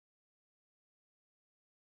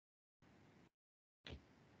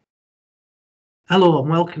Hello and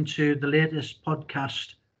welcome to the latest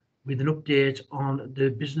podcast with an update on the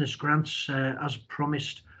business grants as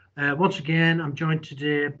promised. Once again, I'm joined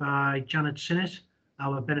today by Janet Sinnott,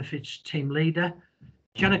 our benefits team leader.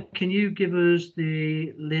 Janet, can you give us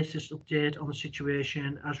the latest update on the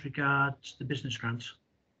situation as regards the business grants?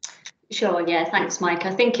 Sure, yeah, thanks, Mike.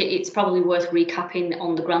 I think it's probably worth recapping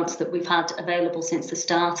on the grants that we've had available since the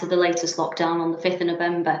start of the latest lockdown on the 5th of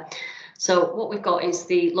November. So what we've got is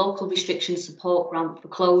the local restriction support grant for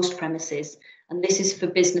closed premises, and this is for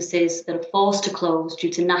businesses that are forced to close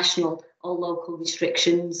due to national or local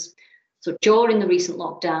restrictions. So during the recent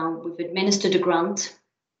lockdown, we've administered a grant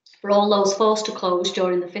for all those forced to close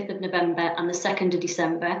during the 5th of November and the 2nd of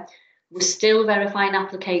December. We're still verifying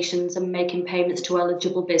applications and making payments to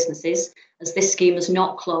eligible businesses, as this scheme is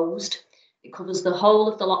not closed. It covers the whole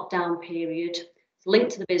of the lockdown period. It's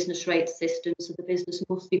linked to the business rates system, so the business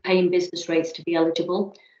must be paying business rates to be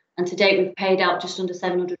eligible. And to date, we've paid out just under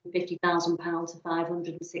 £750,000 to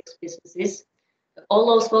 506 businesses. All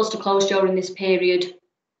those forced to close during this period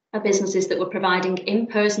are businesses that were providing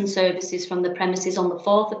in-person services from the premises on the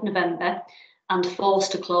 4th of November and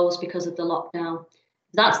forced to close because of the lockdown.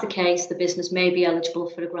 If that's the case, the business may be eligible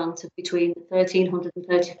for a grant of between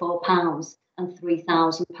 £1,334 and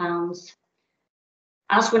 £3,000.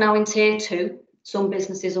 As we're now in Tier 2, some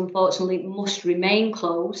businesses unfortunately must remain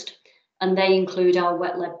closed, and they include our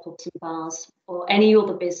wet-led pubs and bars or any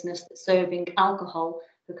other business that's serving alcohol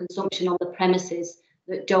for consumption on the premises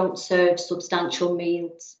that don't serve substantial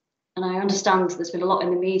meals. And I understand there's been a lot in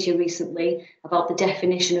the media recently about the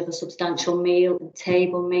definition of a substantial meal and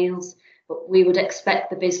table meals, but we would expect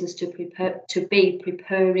the business to be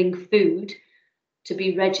preparing food to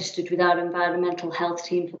be registered with our environmental health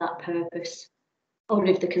team for that purpose. Or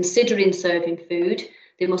if they're considering serving food,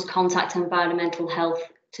 they must contact environmental health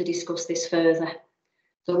to discuss this further.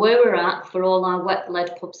 So where we're at for all our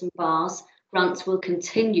wet-led pubs and bars, grants will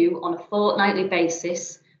continue on a fortnightly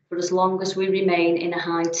basis for as long as we remain in a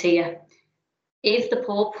high tier. If the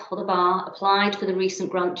pub or the bar applied for the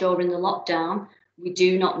recent grant during the lockdown, we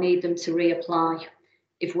do not need them to reapply.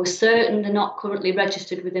 If we're certain they're not currently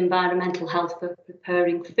registered with environmental health for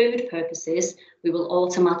preparing food purposes, we will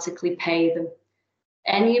automatically pay them.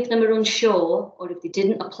 Any of them are unsure, or if they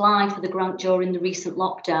didn't apply for the grant during the recent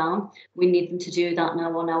lockdown, we need them to do that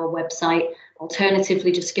now on our website.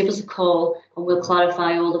 Alternatively, just give us a call and we'll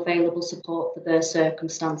clarify all available support for their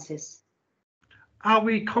circumstances. Are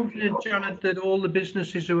we confident, Janet, that all the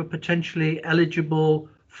businesses who are potentially eligible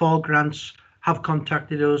for grants have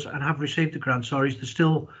contacted us and have received the grants, or is there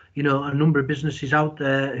still, a number of businesses out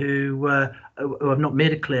there who have not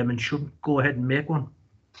made a claim and should go ahead and make one?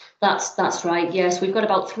 That's right, yes. We've got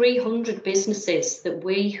about 300 businesses that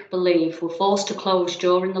we believe were forced to close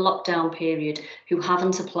during the lockdown period who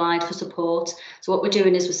haven't applied for support. So what we're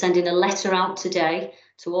doing is we're sending a letter out today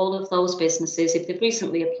to all of those businesses. If they've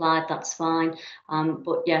recently applied, that's fine.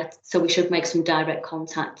 But yeah, so we should make some direct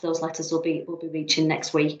contact. Those letters will be reaching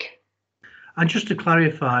next week. And just to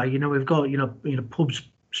clarify, we've got, pubs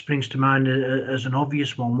springs to mind as an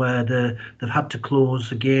obvious one where they've had to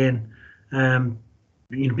close again.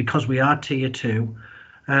 Because we are tier 2,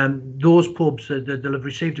 those pubs that have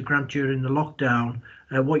received a grant during the lockdown,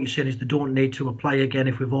 what you're saying is they don't need to apply again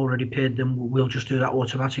if we've already paid them. We'll just do that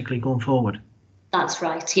automatically going forward. That's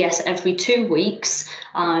right, yes. Every 2 weeks,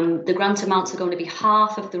 the grant amounts are going to be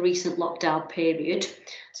half of the recent lockdown period.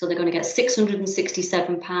 So they're going to get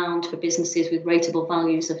 £667 for businesses with rateable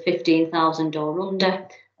values of 15,000 or under,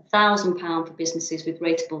 £1,000 for businesses with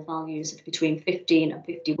rateable values of between 15 and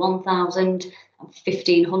 51,000, and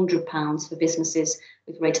 £1,500 for businesses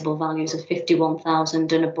with rateable values of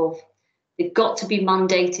 51,000 and above. They've got to be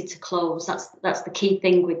mandated to close. That's the key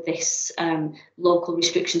thing with this local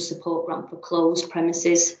restriction support grant for closed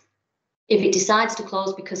premises. If it decides to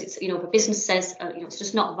close because it's, if a business says, it's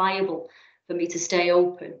just not viable for me to stay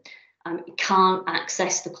open, it can't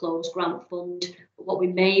access the closed grant fund. But what we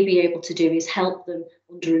may be able to do is help them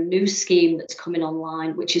under a new scheme that's coming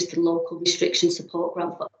online, which is the local restriction support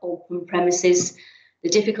grant for open premises. The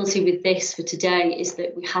difficulty with this for today is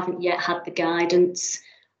that we haven't yet had the guidance.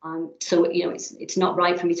 So it's not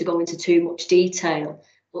right for me to go into too much detail.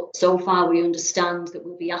 But so far we understand that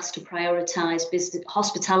we'll be asked to prioritise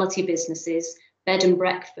hospitality businesses, bed and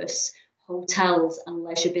breakfast, hotels and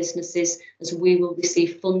leisure businesses, as we will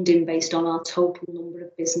receive funding based on our total number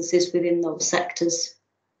of businesses within those sectors.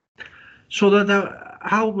 So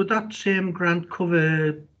how would that same grant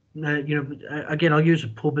cover, again, I'll use a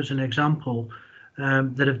pub as an example,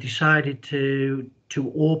 that have decided to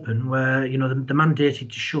open where, they're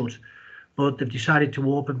mandated to shut, but they've decided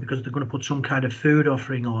to open because they're going to put some kind of food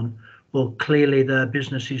offering on. but clearly their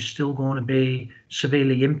business is still going to be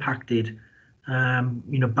severely impacted,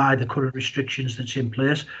 by the current restrictions that's in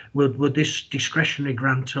place. Would this discretionary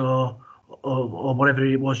grant or whatever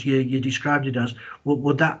it was you described it as,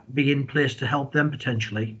 would that be in place to help them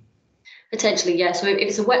potentially? Potentially, yeah. So if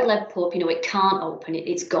it's a wet lead pub, it can't open,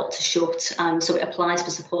 it's got to shut. So it applies for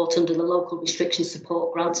support under the local restriction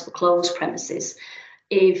support grants for closed premises.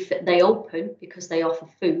 If they open because they offer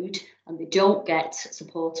food and they don't get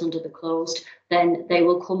support under the closed, then they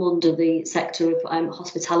will come under the sector of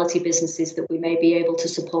hospitality businesses that we may be able to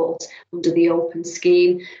support under the open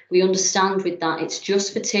scheme. We understand with that it's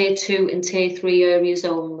just for tier 2 and tier 3 areas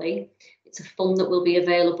only. It's a fund that will be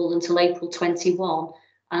available until April 21.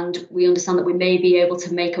 And we understand that we may be able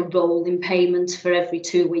to make a rolling payment for every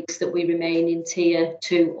 2 weeks that we remain in tier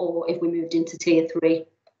 2, or if we moved into tier 3.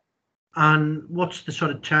 And what's the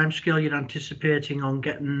sort of timescale you're anticipating on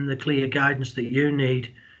getting the clear guidance that you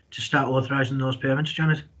need to start authorising those payments,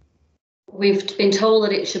 Janet? We've been told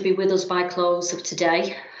that it should be with us by close of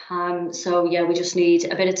today. So yeah, we just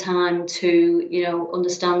need a bit of time to,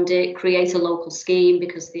 understand it, create a local scheme,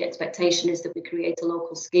 because the expectation is that we create a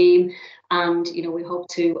local scheme, and we hope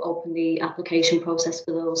to open the application process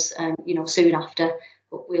for those, soon after.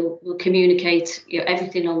 But we'll communicate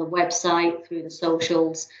everything on the website, through the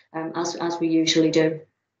socials, as we usually do.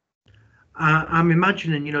 I'm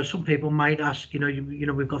imagining, some people might ask,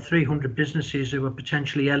 we've got 300 businesses who are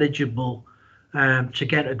potentially eligible to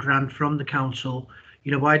get a grant from the council.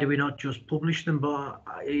 Why do we not just publish them? But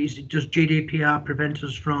does GDPR prevent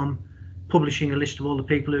us from publishing a list of all the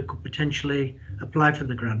people who could potentially apply for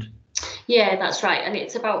the grant? Yeah, that's right. And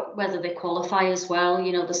it's about whether they qualify as well.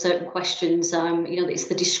 There's certain questions, it's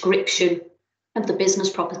the description of the business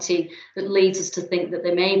property that leads us to think that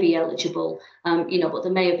they may be eligible, but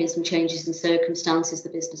there may have been some changes in circumstances. The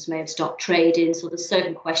business may have stopped trading. So there's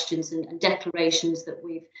certain questions and declarations that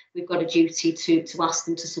we've got a duty to ask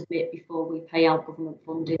them to submit before we pay out government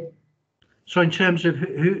funding. So in terms of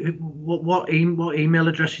what email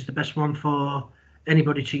address is the best one for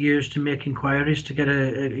anybody to use to make inquiries to get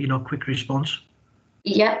a quick response?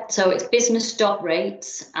 Yeah, so it's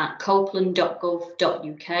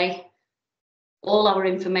business.rates@copeland.gov.uk. All our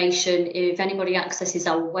information, if anybody accesses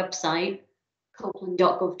our website,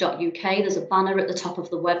 copeland.gov.uk, there's a banner at the top of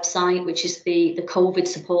the website, which is the COVID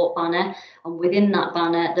support banner. And within that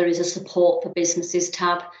banner, there is a support for businesses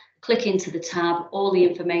tab. Click into the tab, all the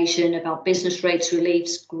information about business rates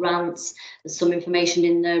reliefs, grants. There's some information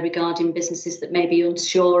in there regarding businesses that may be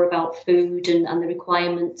unsure about food and the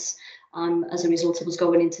requirements as a result of us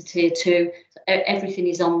going into tier 2. So everything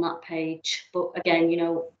is on that page. But again,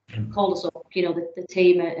 call us up. The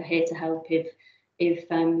team are here to help if you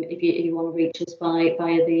want to reach us via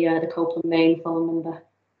the Copeland main phone number.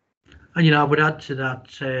 And I would add to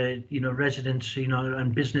that, residents,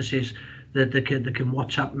 and businesses that they can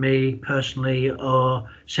WhatsApp me personally or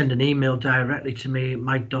send an email directly to me,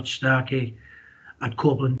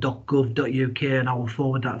 mike.starkey@copeland.gov.uk, and I will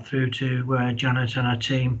forward that through to Janet and our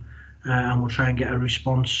team, and we'll try and get a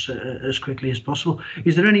response as quickly as possible.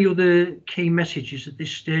 Is there any other key messages at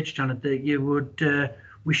this stage, Janet, that you would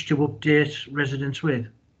wish to update residents with?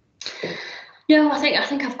 No, I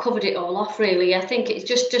think I've covered it all off, really. I think it's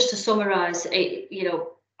just to summarise,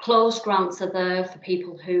 closed grants are there for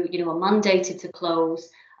people who, are mandated to close.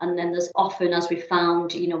 And then there's often, as we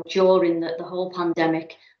found, during the whole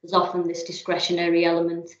pandemic, there's often this discretionary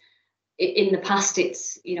element. In the past,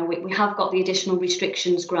 it's, we have got the additional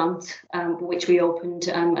restrictions grant, which we opened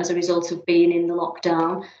as a result of being in the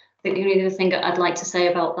lockdown. But the only other thing I'd like to say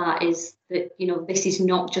about that is that, this is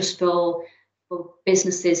not just for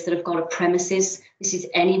businesses that have got a premises. This is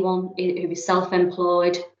anyone who is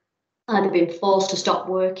self-employed, either been forced to stop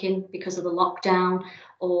working because of the lockdown,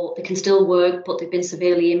 or they can still work, but they've been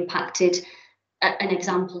severely impacted. An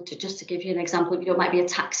example, just to give you an example, it might be a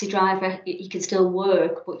taxi driver. He can still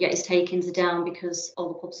work, but yet his takings are down because all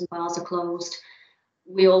the pubs and bars are closed.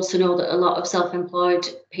 We also know that a lot of self-employed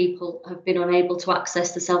people have been unable to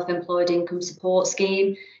access the self-employed income support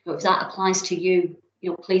scheme. If that applies to you,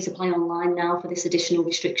 please apply online now for this additional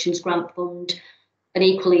restrictions grant fund. And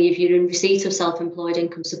equally, if you're in receipt of self-employed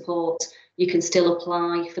income support, you can still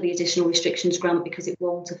apply for the additional restrictions grant, because it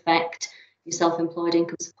won't affect your self-employed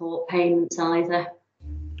income support payments either.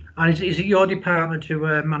 And is it your department who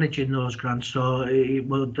are managing those grants, or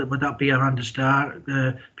would that be Amanda Starr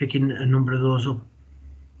picking a number of those up?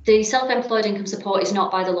 The self-employed income support is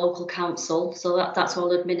not by the local council, so that's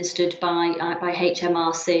all administered by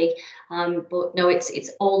HMRC. But no, it's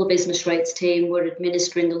all the business rates team. We're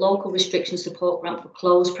administering the local restriction support grant for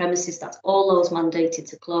closed premises. That's all those mandated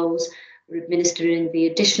to close. We're administering the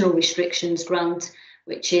additional restrictions grant,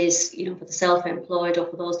 which is, for the self-employed or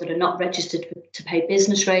for those that are not registered to pay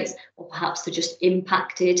business rates, or perhaps they're just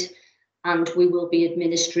impacted. And we will be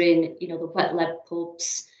administering, the wet-led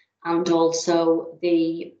pubs and also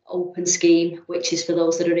the open scheme, which is for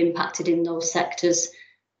those that are impacted in those sectors.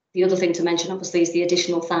 The other thing to mention, obviously, is the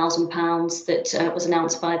additional £1,000 that was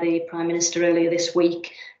announced by the Prime Minister earlier this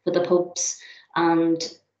week for the pubs,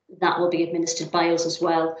 and that will be administered by us as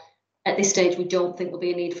well. At this stage, we don't think there'll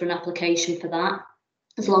be a need for an application for that.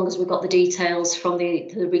 As long as we've got the details from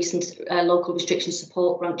the recent local restriction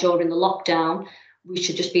support grant during the lockdown, we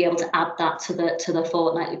should just be able to add that to the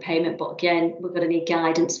fortnightly payment. But again, we're going to need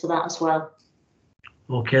guidance for that as well.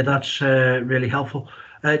 Okay, that's really helpful.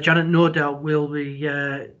 Janet, no doubt we'll be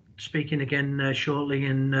speaking again shortly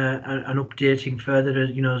and updating further,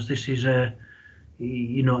 as this is a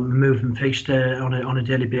moving feast on a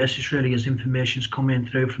daily basis, really, as information's coming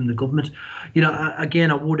through from the government.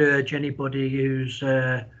 Again, I would urge anybody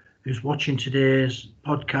who's watching today's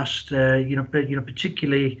podcast,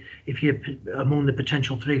 particularly if you're among the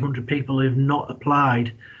potential 300 people who've not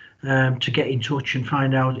applied, to get in touch and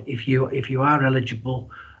find out if you are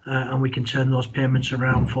eligible, and we can turn those payments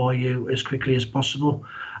around for you as quickly as possible.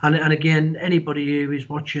 And again, anybody who is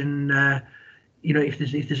watching,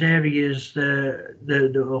 if there's areas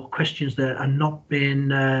or questions that are not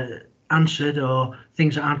being answered, or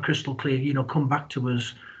things that aren't crystal clear, come back to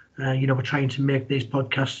us. We're trying to make these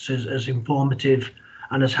podcasts as informative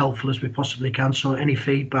and as helpful as we possibly can. So any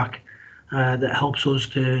feedback that helps us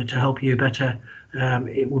to help you better,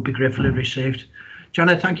 it would be gratefully received.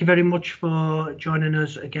 Janet, thank you very much for joining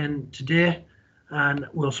us again today, and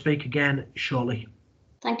we'll speak again shortly.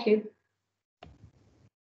 Thank you.